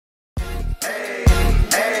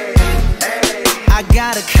I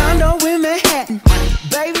got a condo in Manhattan.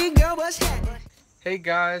 Baby girl, what's happening? Hey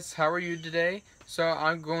guys, how are you today? So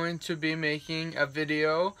I'm going to be making a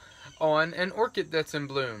video on an orchid that's in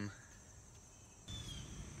bloom.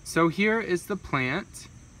 So here is the plant.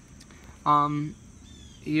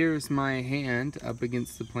 Here's my hand up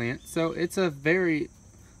against the plant. So it's a very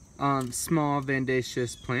small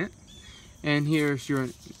vivacious plant. And here's your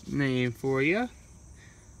name for you.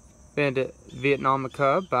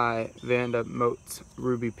 Veitnamica by motes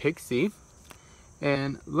ruby pixie.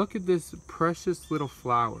 And look at this precious little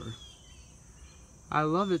flower. I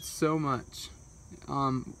love it so much.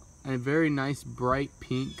 A very nice bright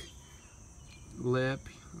pink lip,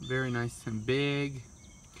 very nice and big.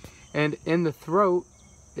 And in the throat,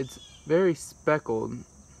 it's very speckled.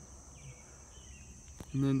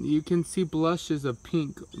 And then you can see blushes of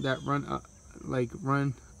pink that run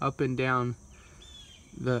up and down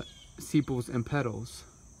the sepals and petals.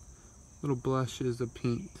 Little blushes of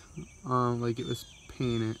pink, like it was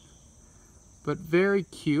painted. But very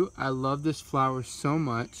cute. I love this flower so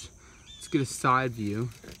much. Let's get a side view.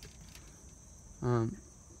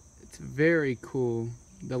 It's very cool.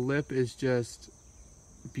 The lip is just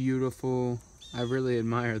beautiful. I really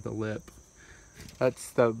admire the lip. That's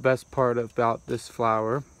the best part about this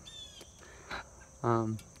flower.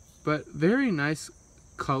 But very nice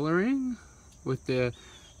coloring with the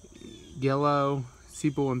yellow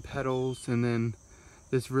sepal and petals, and then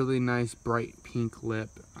this really nice bright pink lip.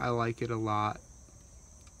 I like it a lot.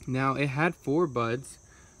 Now it had 4 buds,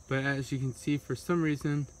 but as you can see, for some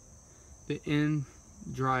reason the end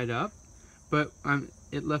dried up, but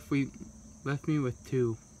it left me with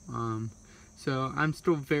 2. So I'm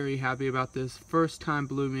still very happy about this first time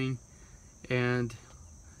blooming. And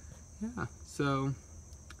yeah, so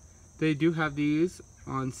they do have these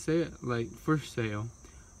on sale, for sale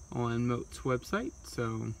on Mote's website,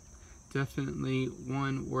 so definitely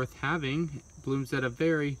one worth having. Blooms at a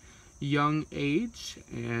very young age,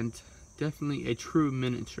 and definitely a true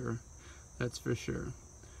miniature, that's for sure.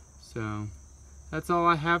 So that's all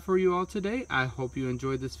I have for you all today. I hope you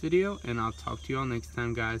enjoyed this video, and I'll talk to you all next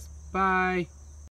time, guys. Bye.